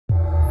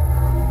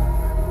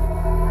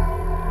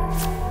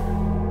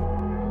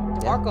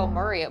Demarco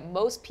Murray,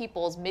 most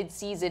people's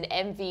midseason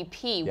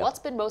MVP. Yep. What's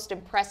been most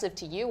impressive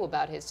to you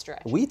about his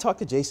stretch? We talked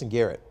to Jason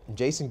Garrett.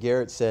 Jason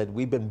Garrett said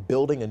we've been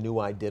building a new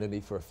identity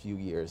for a few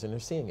years, and they're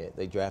seeing it.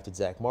 They drafted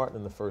Zach Martin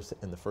in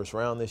the first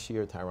round this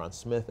year. Tyron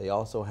Smith. They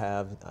also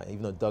have,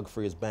 even though Doug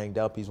Free is banged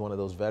up, he's one of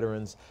those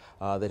veterans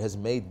that has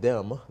made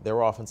them,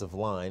 their offensive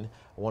line,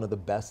 one of the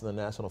best in the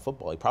National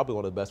Football League, probably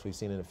one of the best we've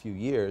seen in a few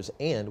years.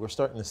 And we're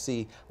starting to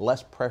see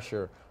less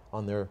pressure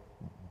on their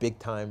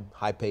big-time,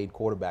 high-paid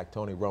quarterback,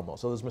 Tony Romo.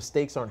 So those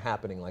mistakes aren't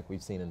happening like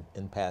we've seen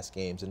in past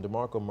games. And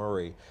DeMarco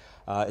Murray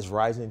is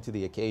rising to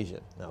the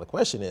occasion. Now the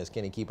question is,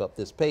 can he keep up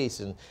this pace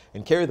and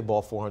carry the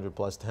ball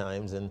 400-plus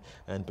times and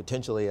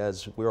potentially,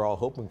 as we're all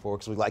hoping for,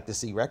 because we like to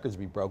see records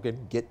be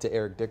broken, get to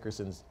Eric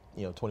Dickerson's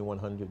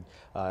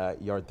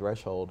 2,100-yard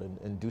threshold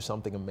and do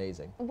something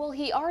amazing. Well,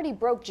 he already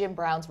broke Jim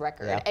Brown's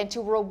record, Yeah. and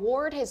to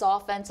reward his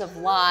offensive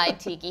line,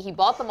 Tiki, he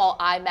bought them all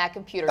iMac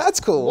computers. That's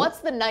cool. What's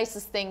the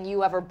nicest thing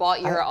you ever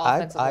bought your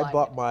offensive lineman? I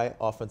bought my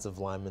offensive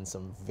linemen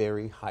some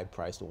very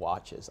high-priced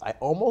watches. I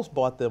almost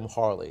bought them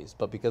Harleys,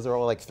 but because they're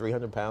all like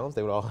 300 pounds,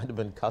 they would all have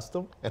been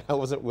custom, and I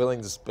wasn't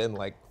willing to spend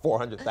like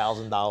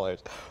 $400,000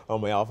 on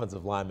my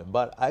offensive linemen.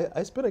 But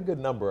I spent a good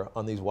number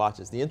on these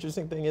watches. The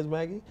interesting thing is,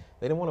 Maggie,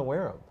 they didn't want to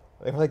wear them.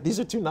 They were like, these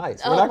are too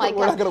nice. We're not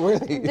going to wear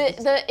these.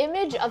 The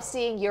image of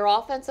seeing your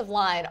offensive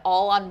line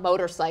all on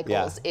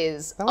motorcycles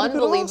is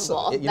unbelievable.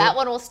 Awesome. That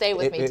one will stay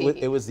with me, Tiki.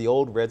 It was the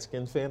old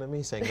Redskins fan of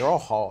me saying, they're all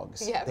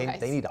hogs. Yeah, they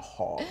Bryce. need a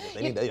hog.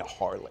 They need a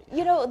Harley.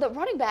 You know, the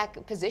running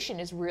back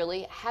position is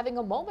really having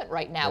a moment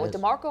right now. With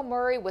DeMarco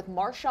Murray, with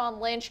Marshawn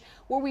Lynch,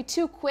 were we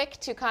too quick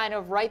to kind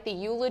of write the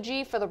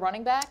eulogy for the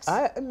running backs?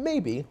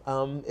 Maybe.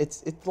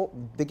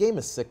 The game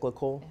is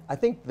cyclical. I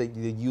think the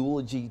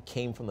eulogy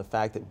came from the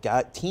fact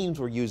that teams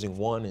were using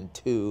 1 and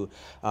 2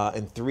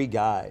 and 3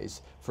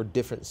 guys for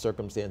different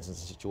circumstances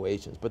and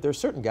situations. But there are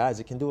certain guys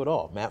that can do it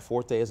all. Matt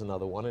Forte is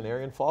another one, and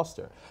Arian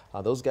Foster.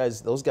 Those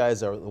guys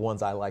are the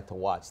ones I like to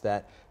watch.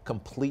 That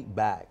complete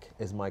back,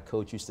 as my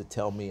coach used to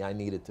tell me I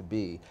needed to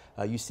be.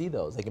 You see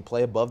those. They can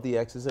play above the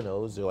X's and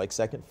O's. They're like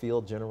second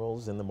field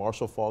generals in the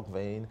Marshall Faulk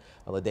vein,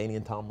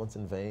 LaDainian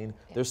Tomlinson vein.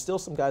 Yeah. There's still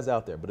some guys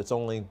out there, but it's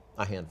only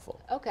a handful.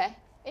 Okay.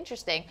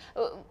 Interesting.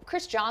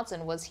 Chris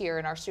Johnson was here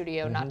in our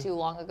studio not too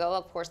long ago,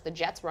 of course, the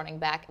Jets running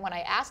back. When I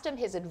asked him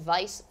his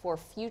advice for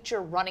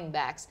future running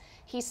backs,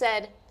 he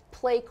said,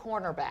 play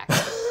cornerback.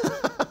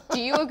 Do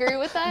you agree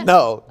with that?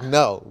 No.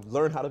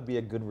 Learn how to be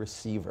a good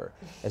receiver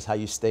is how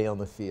you stay on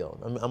the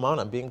field.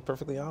 I'm being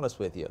perfectly honest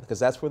with you, because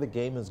that's where the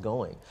game is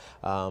going.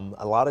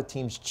 A lot of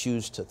teams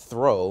choose to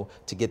throw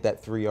to get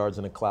that 3 yards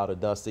in a cloud of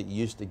dust that you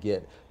used to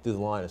get through the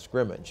line of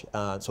scrimmage.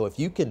 So if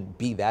you can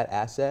be that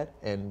asset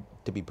and,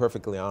 to be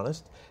perfectly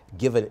honest,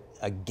 give it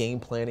a game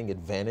planning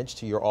advantage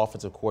to your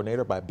offensive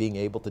coordinator by being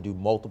able to do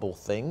multiple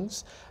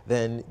things,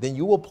 then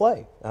you will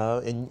play.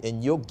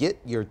 And you'll get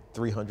your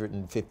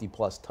 350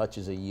 plus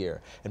touches a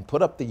year and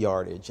put up the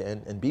yardage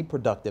and be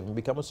productive and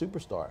become a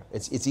superstar.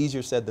 It's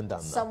easier said than done,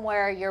 though.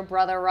 Somewhere your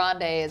brother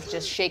Rondé is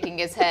just shaking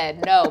his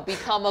head. No,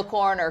 become a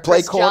corner. Play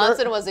Chris corner,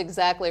 Johnson was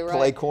exactly right.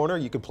 Play corner,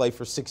 you can play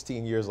for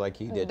 16 years like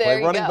he did. There Play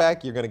you running go.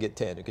 back, you're going to get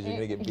 10 because you're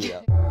going to get beat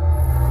up.